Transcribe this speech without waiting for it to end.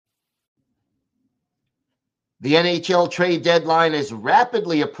The NHL trade deadline is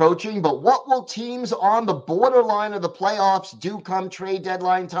rapidly approaching, but what will teams on the borderline of the playoffs do come trade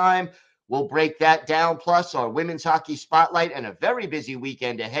deadline time? We'll break that down, plus our women's hockey spotlight and a very busy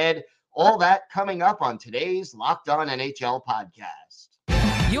weekend ahead. All that coming up on today's Locked On NHL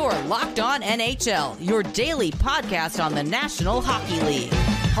podcast. You're Locked On NHL, your daily podcast on the National Hockey League.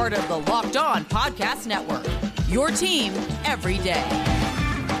 Part of the Locked On Podcast Network, your team every day.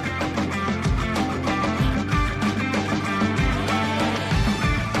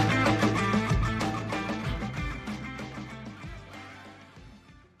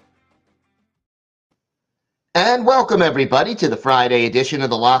 And welcome, everybody, to the Friday edition of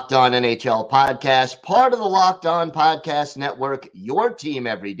the Locked On NHL podcast, part of the Locked On Podcast Network, your team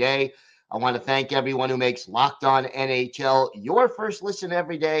every day. I want to thank everyone who makes Locked On NHL your first listen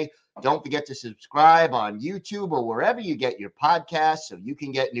every day. Don't forget to subscribe on YouTube or wherever you get your podcasts so you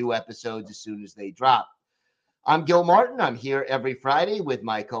can get new episodes as soon as they drop. I'm Gil Martin. I'm here every Friday with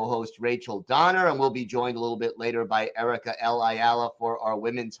my co-host Rachel Donner, and we'll be joined a little bit later by Erica L. Ayala for our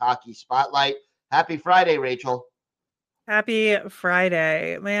women's hockey spotlight. Happy Friday, Rachel. Happy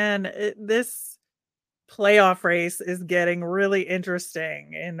Friday. Man, this playoff race is getting really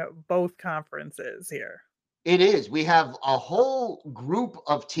interesting in both conferences here. It is. We have a whole group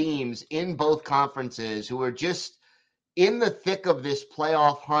of teams in both conferences who are just in the thick of this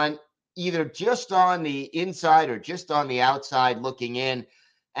playoff hunt, either just on the inside or just on the outside looking in.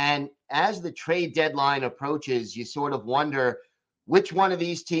 And as the trade deadline approaches, you sort of wonder which one of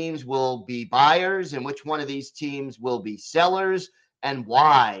these teams will be buyers and which one of these teams will be sellers and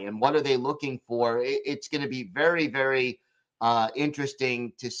why, and what are they looking for? It's going to be very, very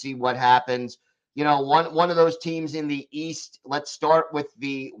interesting to see what happens. You know, one of those teams in the East, let's start with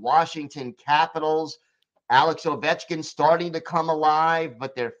the Washington Capitals. Alex Ovechkin starting to come alive,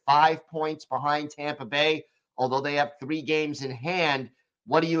 but they're 5 points behind Tampa Bay, although they have 3 games in hand.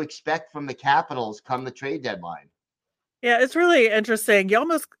 What do you expect from the Capitals come the trade deadline? Yeah, it's really interesting. You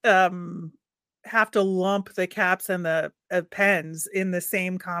almost have to lump the Caps and the Pens in the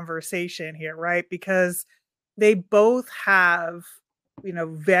same conversation here, right? Because they both have,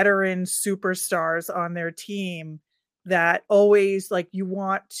 veteran superstars on their team that always, like, you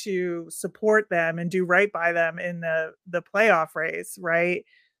want to support them and do right by them in the playoff race, right?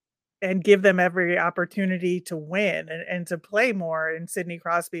 And give them every opportunity to win and to play more in Sidney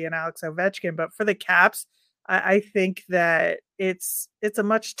Crosby and Alex Ovechkin. But for the Caps, I think that it's a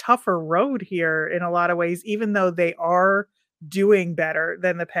much tougher road here in a lot of ways, even though they are doing better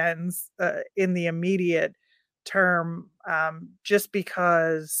than the Pens in the immediate term, just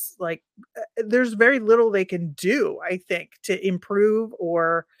because there's very little they can do, I think, to improve,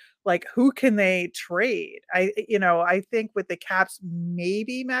 or who can they trade? I think with the Caps,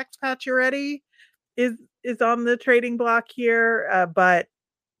 maybe Max Pacioretty is on the trading block here, but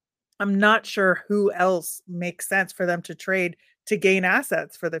I'm not sure who else makes sense for them to trade to gain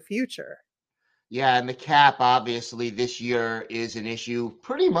assets for the future. Yeah, and the cap, obviously, this year is an issue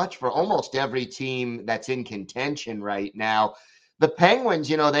pretty much for almost every team that's in contention right now. The Penguins,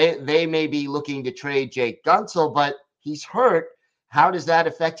 they may be looking to trade Jake Guentzel, but he's hurt. How does that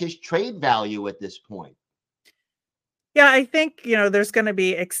affect his trade value at this point? Yeah, I think, there's going to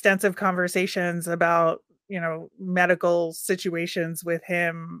be extensive conversations about medical situations with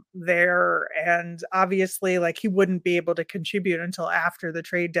him there. And obviously, he wouldn't be able to contribute until after the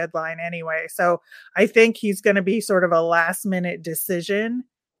trade deadline anyway. So I think he's going to be sort of a last minute decision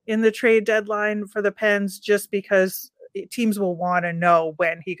in the trade deadline for the Pens, just because teams will want to know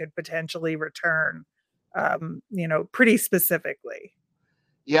when he could potentially return, pretty specifically.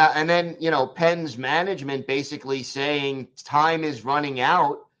 Yeah. And then, Pens management basically saying time is running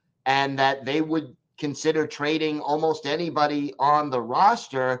out and that they would consider trading almost anybody on the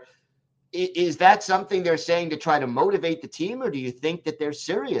roster. Is that something they're saying to try to motivate the team, or do you think that they're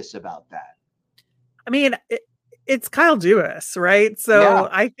serious about that? I mean, it's Kyle Dubas, right? So yeah.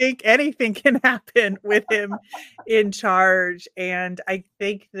 I think anything can happen with him in charge. And I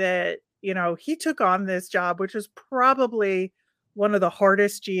think that, he took on this job, which was probably one of the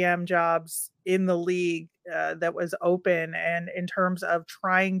hardest GM jobs in the league that was open. And in terms of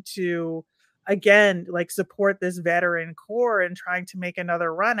trying to, again, support this veteran core and trying to make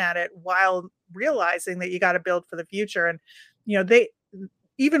another run at it while realizing that you got to build for the future. And, they,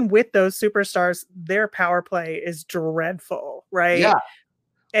 even with those superstars, their power play is dreadful, right? Yeah.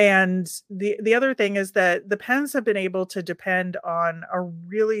 And the other thing is that the Pens have been able to depend on a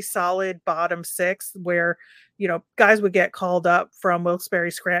really solid bottom six where, guys would get called up from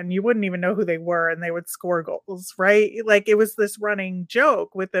Wilkes-Barre Scranton. You wouldn't even know who they were and they would score goals, right? Like it was this running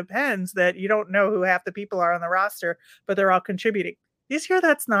joke with the Pens that you don't know who half the people are on the roster, but they're all contributing. This year,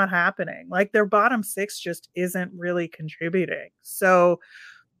 that's not happening. Like their bottom six just isn't really contributing. So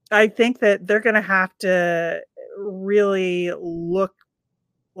I think that they're going to have to really look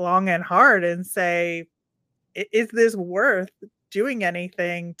long and hard and say, is this worth doing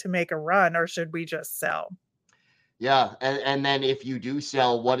anything to make a run, or should we just sell? Yeah, and then if you do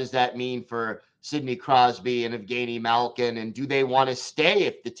sell, what does that mean for Sidney Crosby and Evgeny Malkin? And do they want to stay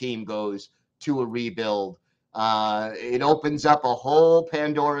if the team goes to a rebuild? It opens up a whole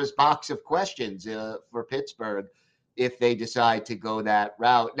Pandora's box of questions for Pittsburgh if they decide to go that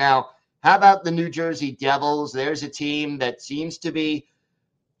route. Now, how about the New Jersey Devils? There's a team that seems to be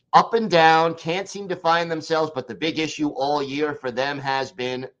up and down, can't seem to find themselves, but the big issue all year for them has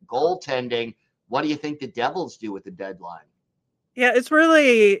been goaltending. What do you think the Devils do with the deadline? Yeah, it's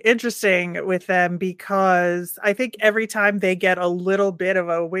really interesting with them because I think every time they get a little bit of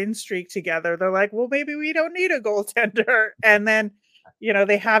a win streak together, they're like, well, maybe we don't need a goaltender. And then,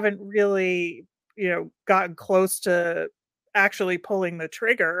 they haven't really, gotten close to actually pulling the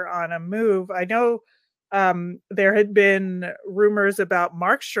trigger on a move. I know there had been rumors about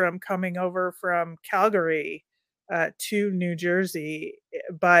Markstrom coming over from Calgary to New Jersey,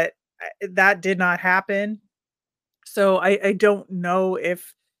 but that did not happen. So I don't know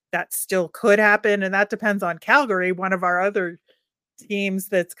if that still could happen. And that depends on Calgary, one of our other teams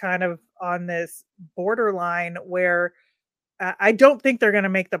that's kind of on this borderline where I don't think they're going to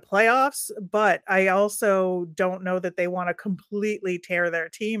make the playoffs, but I also don't know that they want to completely tear their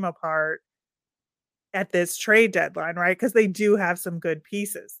team apart at this trade deadline, right? Because they do have some good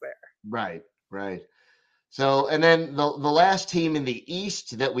pieces there. Right, right. So, and then the last team in the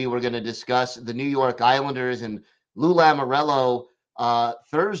East that we were going to discuss, the New York Islanders, and Lou Lamoriello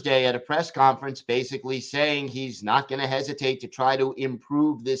Thursday at a press conference basically saying he's not going to hesitate to try to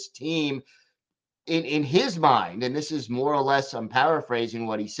improve this team in his mind. And this is more or less, I'm paraphrasing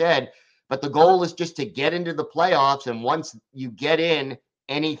what he said, but the goal is just to get into the playoffs. And once you get in,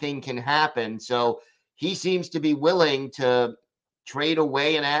 anything can happen. So he seems to be willing to trade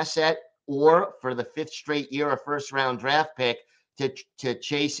away an asset or for the fifth straight year, a first round draft pick to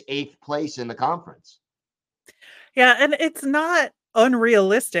chase eighth place in the conference. Yeah, and it's not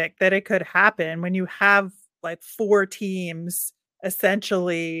unrealistic that it could happen when you have like four teams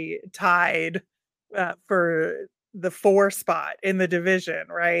essentially tied for the 4 spot in the division,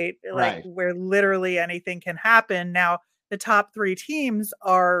 right? Like Right. where literally anything can happen. Now, the top 3 teams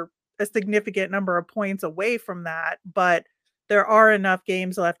are a significant number of points away from that, but there are enough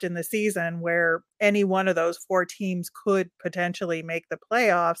games left in the season where any one of those 4 teams could potentially make the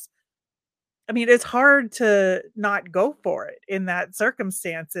playoffs. I mean, it's hard to not go for it in that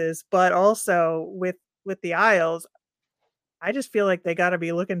circumstances, but also with the Isles, I just feel like they got to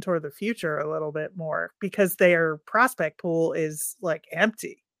be looking toward the future a little bit more because their prospect pool is like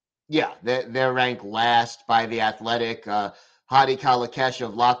empty. Yeah, they're ranked last by the Athletic. Hadi Kalakesh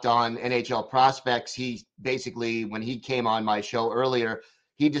of Locked On NHL Prospects. He basically, when he came on my show earlier,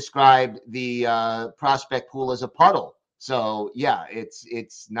 he described the prospect pool as a puddle. So yeah,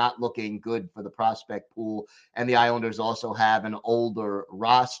 it's not looking good for the prospect pool, and the Islanders also have an older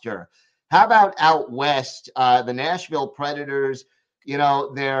roster. How about out west? The Nashville Predators.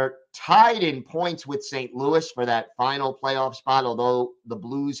 They're tied in points with St. Louis for that final playoff spot, although the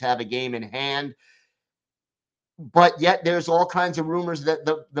Blues have a game in hand. But yet there's all kinds of rumors that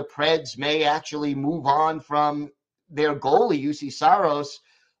the Preds may actually move on from their goalie, UC Saros.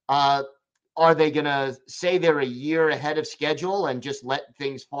 Are they going to say they're a year ahead of schedule and just let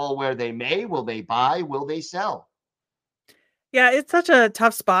things fall where they may? Will they buy? Will they sell? Yeah, it's such a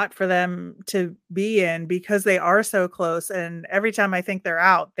tough spot for them to be in because they are so close. And every time I think they're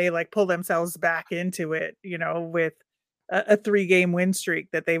out, they like pull themselves back into it, with a 3-game win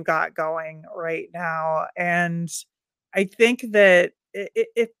streak that they've got going right now. And I think that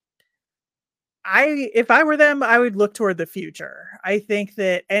if I were them, I would look toward the future. I think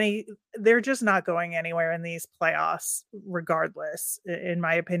that they're just not going anywhere in these playoffs, regardless, in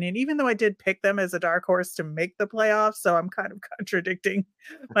my opinion, even though I did pick them as a dark horse to make the playoffs. So I'm kind of contradicting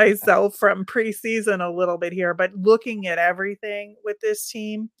myself from preseason a little bit here, but looking at everything with this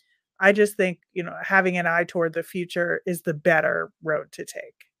team, I just think, having an eye toward the future is the better road to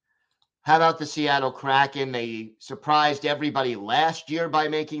take. How about the Seattle Kraken? They surprised everybody last year by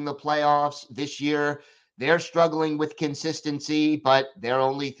making the playoffs. This year, they're struggling with consistency, but they're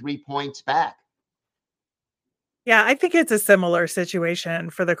only 3 points back. Yeah, I think it's a similar situation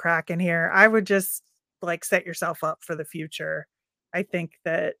for the Kraken here. I would just set yourself up for the future. I think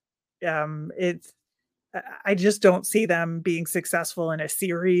that it's I just don't see them being successful in a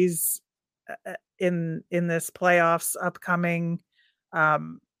series in this playoffs upcoming.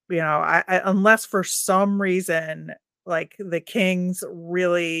 Um, unless for some reason the Kings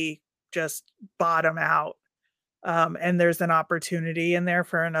really just bottom out, and there's an opportunity in there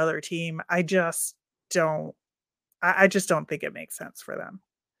for another team. Don't. I just don't think it makes sense for them.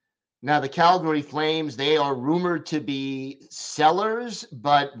 Now, the Calgary Flames, they are rumored to be sellers,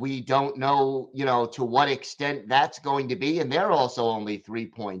 but we don't know, to what extent that's going to be. And they're also only 3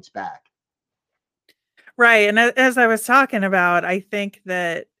 points back. Right. And as I was talking about, I think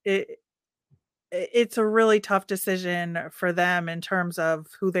that it's a really tough decision for them in terms of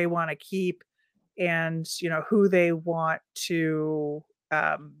who they want to keep and, who they want to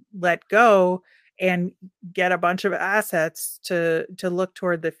let go and get a bunch of assets to look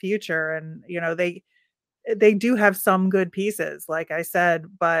toward the future. And, they do have some good pieces, like I said,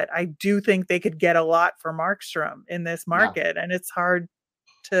 but I do think they could get a lot for Markstrom in this Yeah. market. And it's hard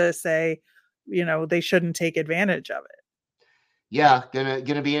to say, they shouldn't take advantage of it. Yeah,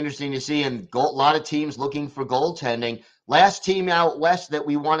 gonna be interesting to see, and a lot of teams looking for goaltending. Last team out west that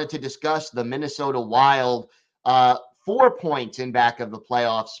we wanted to discuss, the Minnesota Wild, 4 points in back of the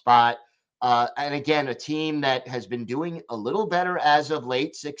playoff spot, and again, a team that has been doing a little better as of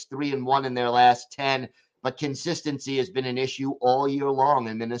late, 6-3-1 in their last 10, but consistency has been an issue all year long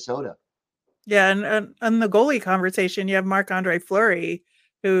in Minnesota. Yeah, and the goalie conversation, you have Marc-Andre Fleury,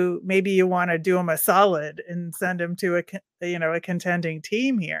 who maybe you want to do him a solid and send him to a contending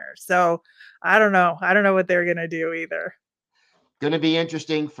team here. So I don't know. I don't know what they're going to do either. Going to be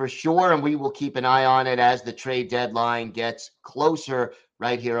interesting for sure, and we will keep an eye on it as the trade deadline gets closer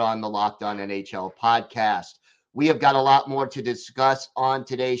right here on the Locked On NHL podcast. We have got a lot more to discuss on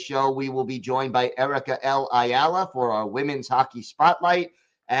today's show. We will be joined by Erica L. Ayala for our Women's Hockey Spotlight,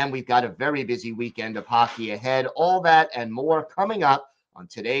 and we've got a very busy weekend of hockey ahead. All that and more coming up on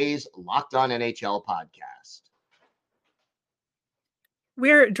today's Locked On NHL podcast.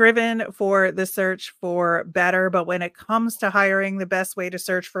 We're driven for the search for better, but when it comes to hiring, the best way to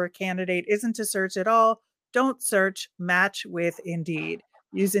search for a candidate isn't to search at all. Don't search, match with Indeed.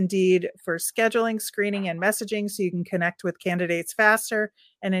 Use Indeed for scheduling, screening, and messaging so you can connect with candidates faster.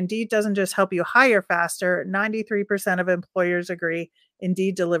 And Indeed doesn't just help you hire faster. 93% of employers agree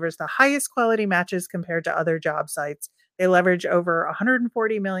Indeed delivers the highest quality matches compared to other job sites. They leverage over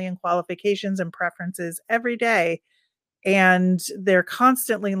 140 million qualifications and preferences every day, and they're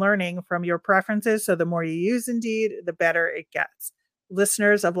constantly learning from your preferences. So the more you use Indeed, the better it gets.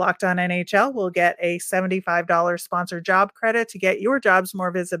 Listeners of Locked On NHL will get a $75 sponsored job credit to get your jobs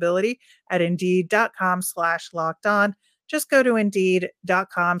more visibility at Indeed.com/locked on. Just go to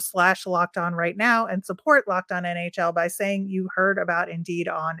Indeed.com/locked on right now and support Locked On NHL by saying you heard about Indeed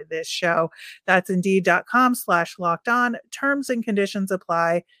on this show. That's Indeed.com/locked on. Terms and conditions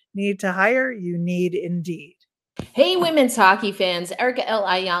apply. Need to hire? You need Indeed. Hey, women's hockey fans, Erica L.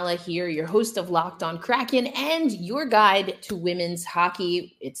 Ayala here, your host of Locked On Kraken and your guide to women's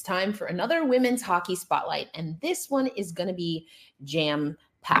hockey. It's time for another women's hockey spotlight, and this one is going to be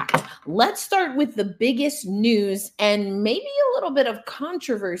jam-packed. Let's start with the biggest news and maybe a little bit of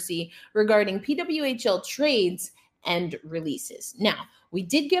controversy regarding PWHL trades and releases. Now, we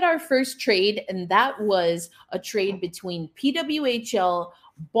did get our first trade, and that was a trade between PWHL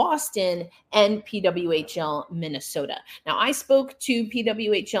Boston and PWHL Minnesota. Now, I spoke to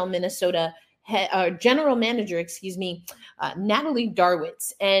PWHL Minnesota general manager, Natalie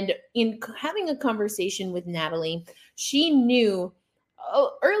Darwitz. And in having a conversation with Natalie, she knew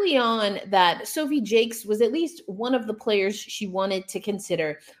early on that Sophie Jakes was at least one of the players she wanted to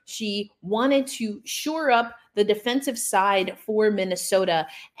consider. She wanted to shore up the defensive side for Minnesota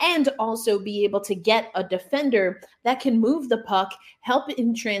and also be able to get a defender that can move the puck, help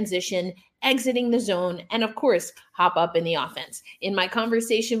in transition, exiting the zone, and of course, hop up in the offense. In my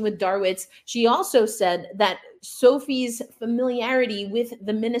conversation with Darwitz, she also said that Sophie's familiarity with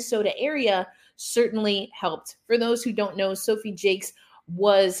the Minnesota area certainly helped. For those who don't know, Sophie Jakes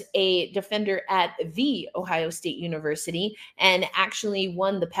was a defender at the Ohio State University and actually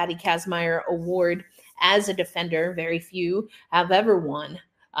won the Patty Kazmaier Award as a defender. Very few have ever won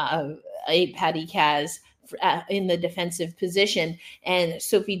a Patty Kaz in the defensive position. And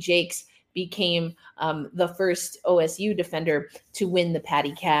Sophie Jakes became the first OSU defender to win the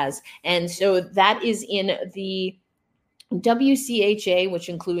Patty Kaz. And so that is in the WCHA, which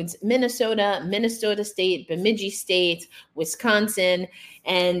includes Minnesota, Minnesota State, Bemidji State, Wisconsin.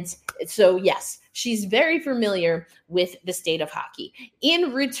 And so, yes, she's very familiar with the state of hockey.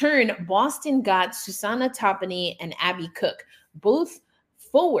 In return, Boston got Susanna Topany and Abby Cook, both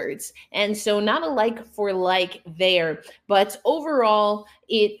forwards. And so not a like for like there, but overall,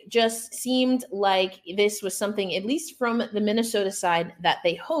 it just seemed like this was something, at least from the Minnesota side, that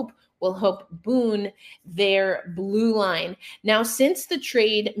they hope will help boon their blue line. Now, since the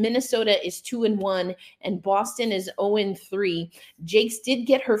trade, Minnesota is 2-1 and Boston is 0-3. Jakes did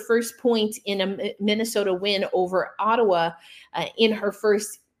get her first point in a Minnesota win over Ottawa in her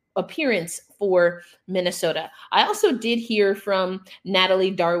first appearance for Minnesota. I also did hear from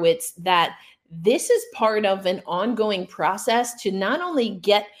Natalie Darwitz that this is part of an ongoing process to not only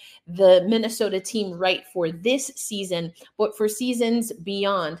get the Minnesota team right for this season, but for seasons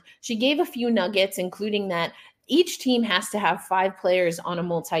beyond. She gave a few nuggets, including that each team has to have 5 players on a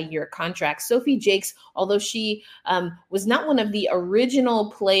multi-year contract. Sophie Jakes, although she was not one of the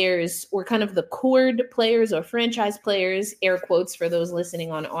original players or kind of the cord players or franchise players, air quotes for those listening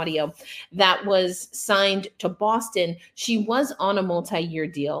on audio, that was signed to Boston, she was on a multi-year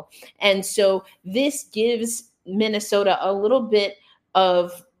deal. And so this gives Minnesota a little bit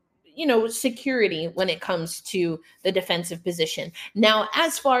of security when it comes to the defensive position. Now,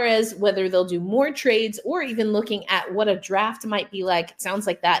 as far as whether they'll do more trades or even looking at what a draft might be like, it sounds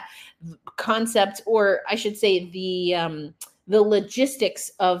like that concept, or I should say the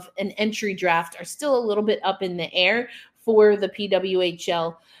logistics of an entry draft are still a little bit up in the air for the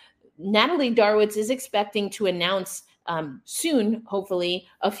PWHL. Natalie Darwitz is expecting to announce soon, hopefully,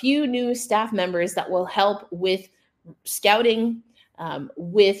 a few new staff members that will help with scouting,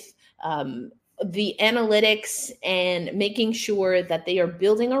 with the analytics, and making sure that they are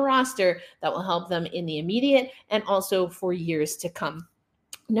building a roster that will help them in the immediate and also for years to come.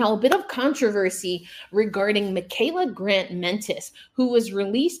 Now, a bit of controversy regarding Michaela Grant-Mentis, who was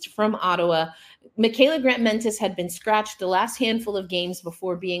released from Ottawa. Michaela Grant-Mentis had been scratched the last handful of games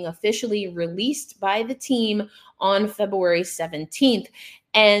before being officially released by the team on February 17th.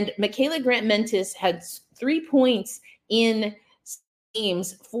 And Michaela Grant-Mentis had 3 points in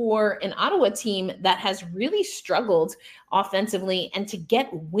games for an Ottawa team that has really struggled offensively and to get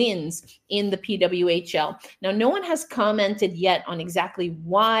wins in the PWHL. Now, no one has commented yet on exactly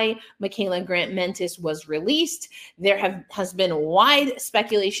why Michaela Grant-Mentis was released. There has been wide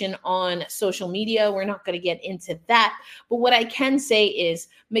speculation on social media. We're not going to get into that. But what I can say is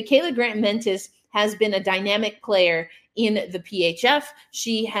Michaela Grant-Mentis has been a dynamic player in the PHF.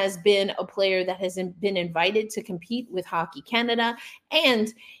 She has been a player that has been invited to compete with Hockey Canada.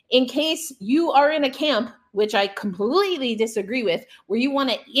 And in case you are in a camp, which I completely disagree with, where you want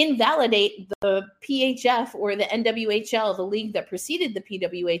to invalidate the PHF or the NWHL, the league that preceded the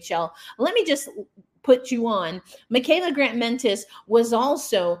PWHL, let me just put you on. Michaela Grant-Mentis was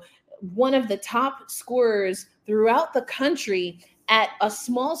also one of the top scorers throughout the country at a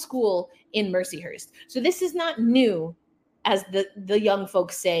small school in Mercyhurst. So this is not new, as the young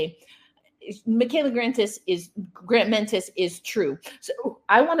folks say. Michaela Grant-Mentis is true. So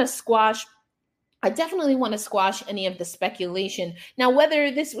I definitely want to squash any of the speculation. Now,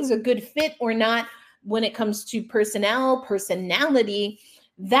 whether this was a good fit or not, when it comes to personality,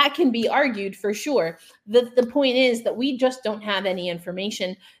 that can be argued for sure. The point is that we just don't have any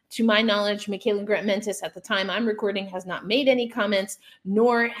information. To my knowledge, Michaela Grant-Mentis at the time I'm recording has not made any comments,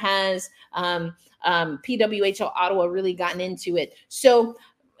 nor has PWHL Ottawa really gotten into it. So,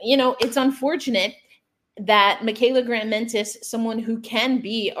 it's unfortunate that Michaela Grant-Mentis, someone who can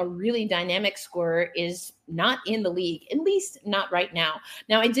be a really dynamic scorer, is not in the league, at least not right now.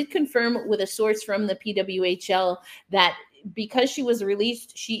 Now, I did confirm with a source from the PWHL that because she was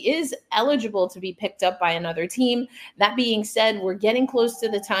released, she is eligible to be picked up by another team. That being said, we're getting close to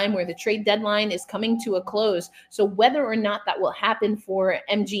the time where the trade deadline is coming to a close. So whether or not that will happen for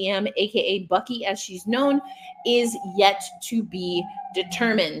MGM, aka Bucky as she's known, is yet to be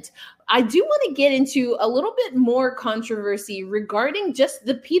determined. I do want to get into a little bit more controversy regarding just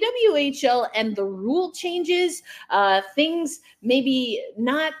the PWHL and the rule changes, things maybe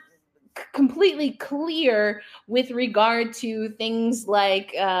not completely clear with regard to things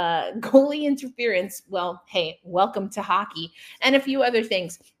like goalie interference. Well, hey, welcome to hockey, and a few other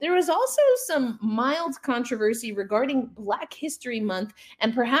things. There was also some mild controversy regarding Black History Month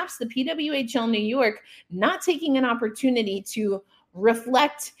and perhaps the PWHL New York not taking an opportunity to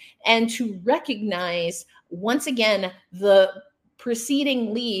reflect and to recognize once again the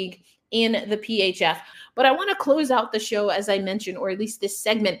preceding league in the PHF. But I want to close out the show, as I mentioned, or at least this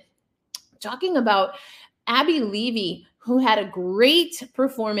segment, talking about Abby Levy, who had a great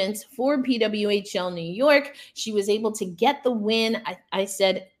performance for PWHL New York. She was able to get the win. I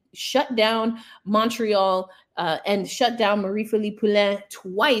said shut down Montreal and shut down Marie-Philippe Poulin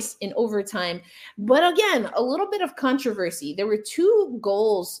twice in overtime. But again, a little bit of controversy. There were two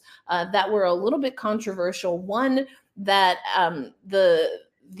goals that were a little bit controversial. One that the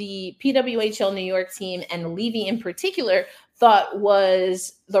PWHL New York team and Levy in particular thought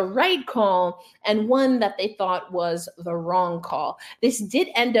was the right call, and one that they thought was the wrong call. This did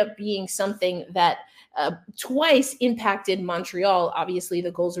end up being something that twice impacted Montreal. Obviously,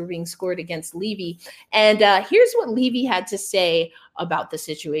 the goals were being scored against Levy. And here's what Levy had to say about the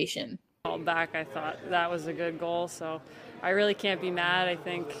situation. Called back, I thought that was a good goal, so I really can't be mad. I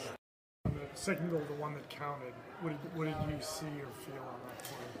think the second goal, the one that counted, what did you see or feel on that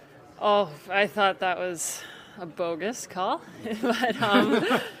play? Oh, I thought that was a bogus call,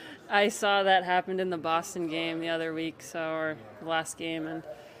 but I saw that happened in the Boston game the other week, or the last game, and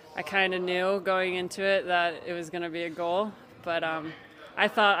I kind of knew going into it that it was going to be a goal, but I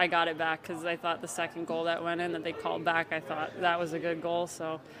thought I got it back because I thought the second goal that went in that they called back, I thought that was a good goal,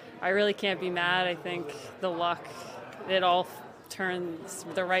 so I really can't be mad. I think the luck, it all turns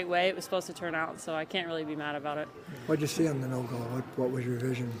the right way it was supposed to turn out, so I can't really be mad about it. What did you see on the no goal? What was your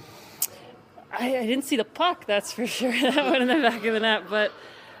vision? I didn't see the puck, that's for sure. That went in the back of the net, but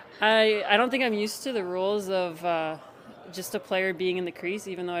I don't think I'm used to the rules of just a player being in the crease,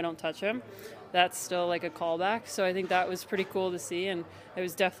 even though I don't touch him. That's still like a callback, so I think that was pretty cool to see, and I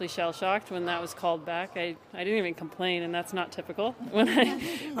was definitely shell-shocked when that was called back. I didn't even complain, and that's not typical when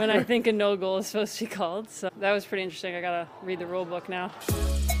I think a no goal is supposed to be called. So that was pretty interesting. I gotta read the rule book now.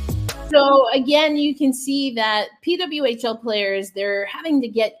 So again, you can see that PWHL players, they're having to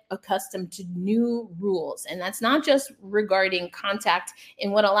get accustomed to new rules. And that's not just regarding contact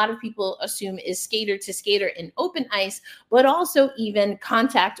in what a lot of people assume is skater to skater in open ice, but also even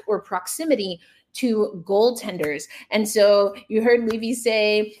contact or proximity to goaltenders. And so you heard Levy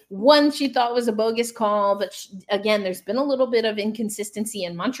say one she thought was a bogus call, but again, there's been a little bit of inconsistency,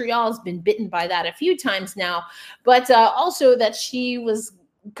 and Montreal has been bitten by that a few times now, but also that she was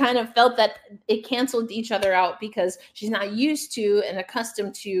kind of felt that it canceled each other out because she's not used to and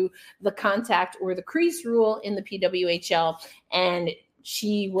accustomed to the contact or the crease rule in the PWHL. And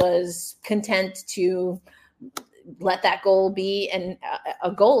she was content to let that goal be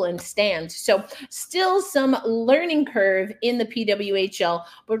a goal and stand. So still some learning curve in the PWHL,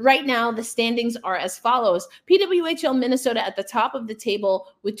 but right now the standings are as follows. PWHL Minnesota at the top of the table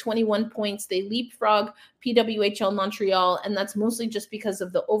with 21 points. They leapfrog PWHL Montreal, and that's mostly just because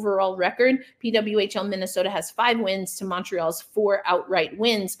of the overall record. PWHL Minnesota has 5 wins to Montreal's 4 outright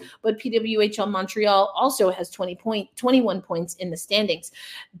wins, but PWHL Montreal also has 21 points in the standings.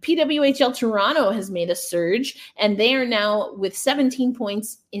 PWHL Toronto has made a surge, and they are now with 17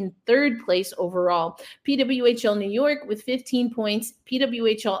 points in 3rd place overall. PWHL New York with 15 points,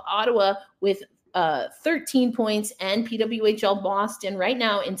 PWHL Ottawa with 13 points, and PWHL Boston right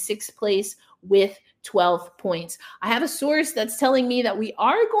now in 6th place with 12 points. I have a source that's telling me that we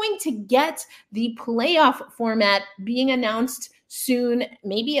are going to get the playoff format being announced soon,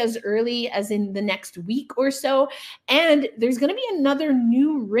 maybe as early as in the next week or so. And there's going to be another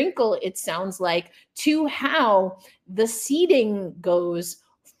new wrinkle, it sounds like, to how the seeding goes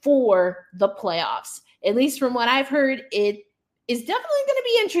for the playoffs. At least from what I've heard, it is definitely going to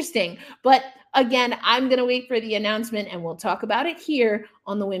be interesting. But again, I'm going to wait for the announcement, and we'll talk about it here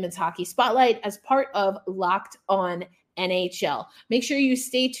on the Women's Hockey Spotlight as part of Locked On NHL. Make sure you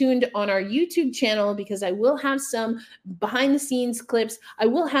stay tuned on our YouTube channel because I will have some behind the scenes clips. I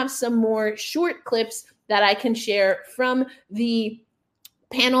will have some more short clips that I can share from the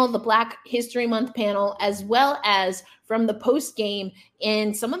panel, the Black History Month panel, as well as from the post game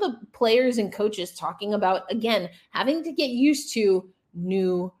and some of the players and coaches talking about, again, having to get used to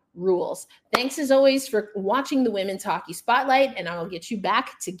new rules. Thanks as always for watching the Women's Hockey Spotlight, and I'll get you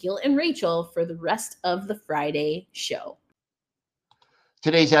back to Gil and Rachel for the rest of the Friday show.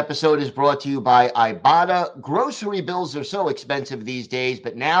 Today's episode is brought to you by Ibotta. Grocery bills are so expensive these days,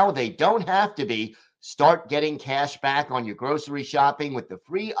 but now they don't have to be. Start getting cash back on your grocery shopping with the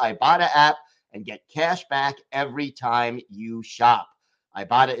free Ibotta app and get cash back every time you shop.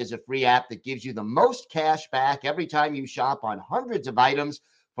 Ibotta is a free app that gives you the most cash back every time you shop on hundreds of items,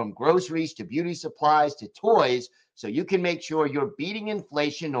 from groceries to beauty supplies to toys, so you can make sure you're beating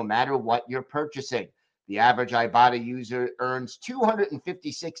inflation no matter what you're purchasing. The average Ibotta user earns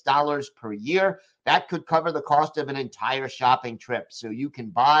 $256 per year. That could cover the cost of an entire shopping trip, so you can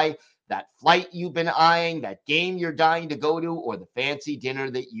buy that flight you've been eyeing, that game you're dying to go to, or the fancy dinner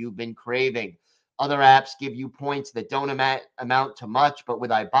that you've been craving. Other apps give you points that don't amount to much, but with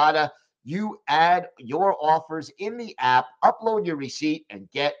Ibotta, you add your offers in the app, upload your receipt, and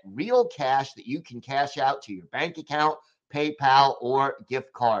get real cash that you can cash out to your bank account, PayPal, or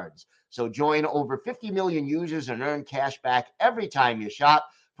gift cards. So join over 50 million users and earn cash back every time you shop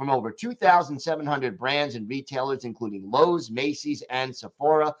from over 2,700 brands and retailers, including Lowe's, Macy's, and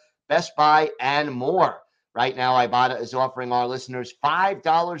Sephora, Best Buy, and more. Right now, Ibotta is offering our listeners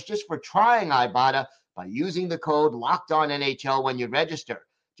 $5 just for trying Ibotta by using the code LOCKEDONNHL when you register.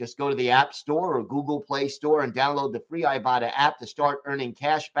 Just go to the App Store or Google Play Store and download the free Ibotta app to start earning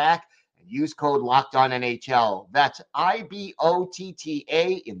cash back and use code LOCKEDONNHL. That's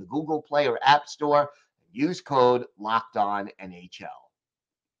IBOTTA in the Google Play or App Store. Use code LOCKEDONNHL.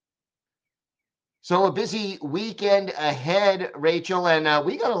 So a busy weekend ahead, Rachel, and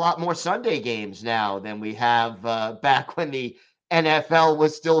we got a lot more Sunday games now than we have back when the NFL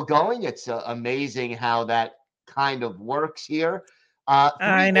was still going. It's amazing how that kind of works here.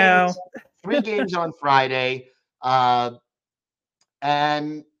 I know. 3 games on Friday, and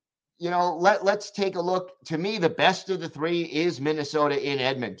let's take a look. To me, the best of the 3 is Minnesota in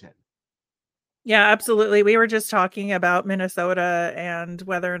Edmonton. Yeah, absolutely. We were just talking about Minnesota and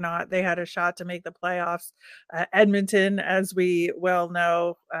whether or not they had a shot to make the playoffs. Edmonton, as we well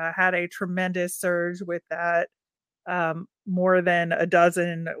know, had a tremendous surge with that more than a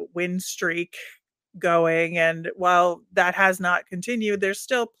dozen win streak going. And while that has not continued, they're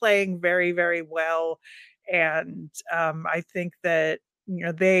still playing very, very well. And I think that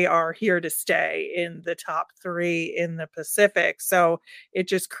they are here to stay in the top 3 in the Pacific. So it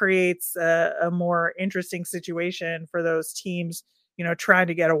just creates a more interesting situation for those teams, trying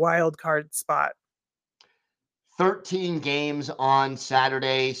to get a wild card spot. 13 games on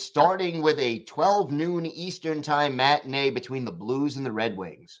Saturday, starting with a 12 noon Eastern time matinee between the Blues and the Red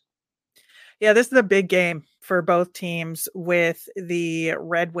Wings. Yeah, this is a big game for both teams, with the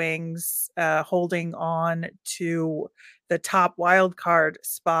Red Wings holding on to the top wild card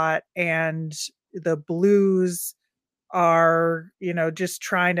spot, and the Blues are, just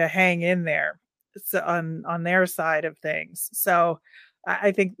trying to hang in there on their side of things. So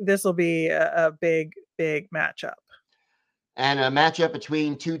I think this will be a big, big matchup. And a matchup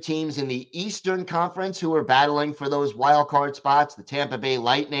between 2 teams in the Eastern Conference who are battling for those wild card spots, the Tampa Bay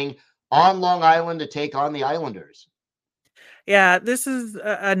Lightning on Long Island to take on the Islanders. Yeah, this is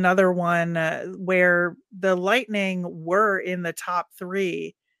another one where the Lightning were in the top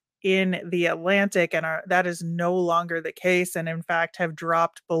 3 in the Atlantic, and that is no longer the case, and in fact have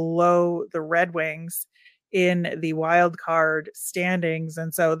dropped below the Red Wings in the wild card standings.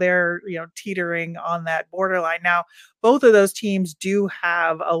 And so they're, teetering on that borderline. Now, both of those teams do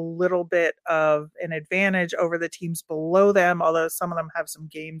have a little bit of an advantage over the teams below them, although some of them have some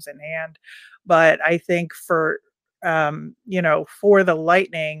games in hand. But I think for the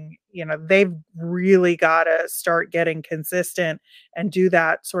Lightning, they've really got to start getting consistent and do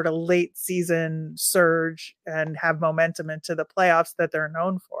that sort of late season surge and have momentum into the playoffs that they're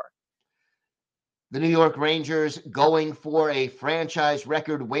known for. The New York Rangers going for a franchise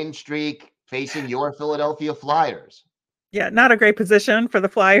record win streak, facing your Philadelphia Flyers. Yeah, not a great position for the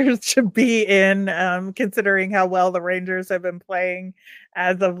Flyers to be in, considering how well the Rangers have been playing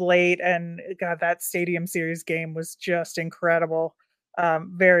as of late. And God, that Stadium Series game was just incredible.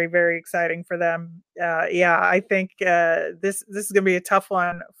 Very, very exciting for them. I think this is going to be a tough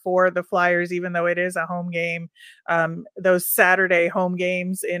one for the Flyers, even though it is a home game. Those Saturday home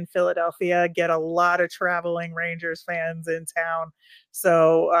games in Philadelphia get a lot of traveling Rangers fans in town.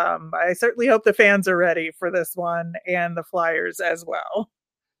 So I certainly hope the fans are ready for this one, and the Flyers as well.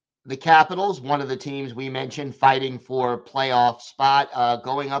 The Capitals, one of the teams we mentioned fighting for playoff spot,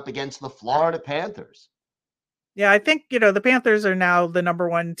 going up against the Florida Panthers. Yeah, I think, the Panthers are now the number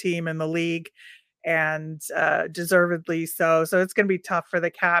 1 team in the league, and deservedly so. So it's going to be tough for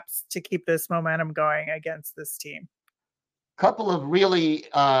the Caps to keep this momentum going against this team. Couple of really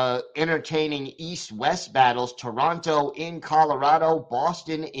entertaining East-West battles. Toronto in Colorado,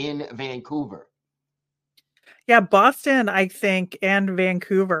 Boston in Vancouver. Yeah, Boston, I think, and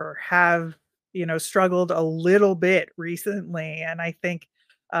Vancouver have, struggled a little bit recently. And I think,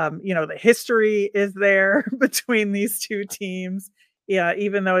 the history is there between these 2 teams. Yeah,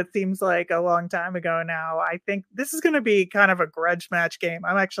 even though it seems like a long time ago now, I think this is going to be kind of a grudge match game.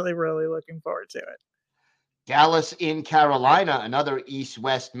 I'm actually really looking forward to it. Dallas in Carolina, another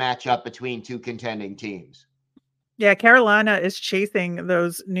East-West matchup between 2 contending teams. Yeah, Carolina is chasing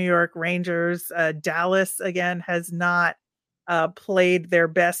those New York Rangers. Dallas, again, has not played their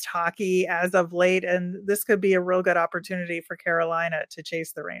best hockey as of late, and this could be a real good opportunity for Carolina to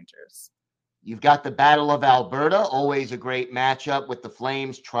chase the Rangers. You've got the Battle of Alberta, always a great matchup with the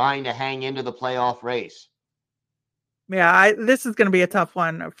Flames trying to hang into the playoff race. Yeah, this is going to be a tough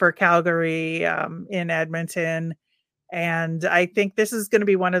one for Calgary in Edmonton. And I think this is going to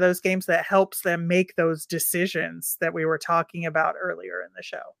be one of those games that helps them make those decisions that we were talking about earlier in the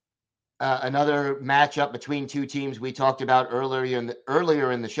show. Another matchup between two teams we talked about earlier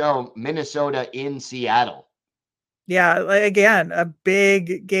in the show, Minnesota in Seattle. Yeah, again, a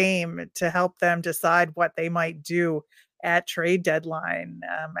big game to help them decide what they might do at trade deadline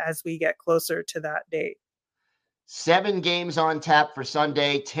as we get closer to that date. 7 games on tap for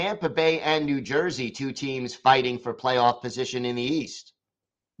Sunday. Tampa Bay and New Jersey, two teams fighting for playoff position in the East.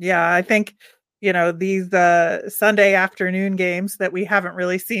 Yeah, I think, these Sunday afternoon games that we haven't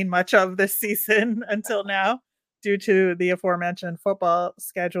really seen much of this season until now due to the aforementioned football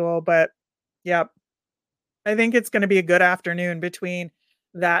schedule. But yeah, I think it's going to be a good afternoon between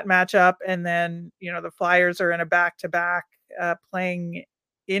that matchup and then, the Flyers are in a back-to-back playing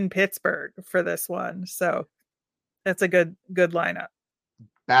in Pittsburgh for this one. So that's a good lineup.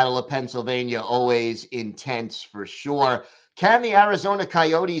 Battle of Pennsylvania, always intense for sure. Can the Arizona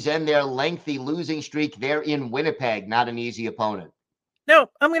Coyotes end their lengthy losing streak? They're in Winnipeg, not an easy opponent. No,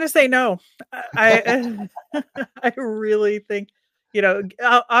 I'm going to say no. I I really think,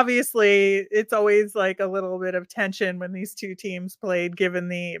 obviously it's always like a little bit of tension when these two teams played, given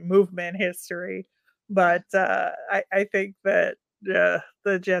the movement history. But I think that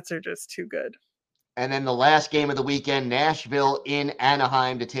the Jets are just too good. And then the last game of the weekend, Nashville in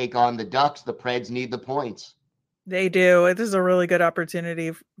Anaheim to take on the Ducks. The Preds need the points. They do. This is a really good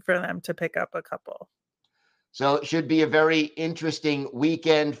opportunity for them to pick up a couple. So it should be a very interesting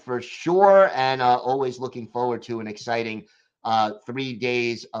weekend for sure, and always looking forward to an exciting 3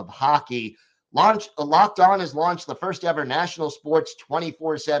 days of hockey. Locked On has launched the first ever national sports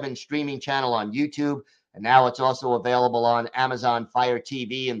 24/7 streaming channel on YouTube, and now it's also available on Amazon Fire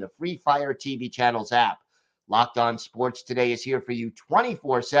TV and the free Fire TV channels app. Locked On Sports Today is here for you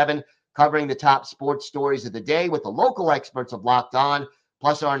 24/7, covering the top sports stories of the day with the local experts of Locked On,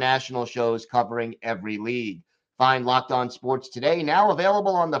 plus our national shows covering every league. Find Locked On Sports Today, now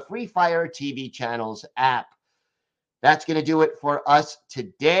available on the free Fire TV channels app. That's going to do it for us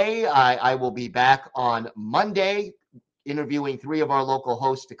today. I will be back on Monday interviewing 3 of our local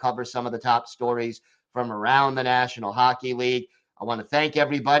hosts to cover some of the top stories from around the National Hockey League. I want to thank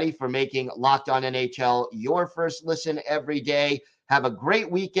everybody for making Locked On NHL your first listen every day. Have a great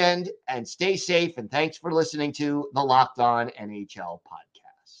weekend and stay safe. And thanks for listening to the Locked On NHL podcast.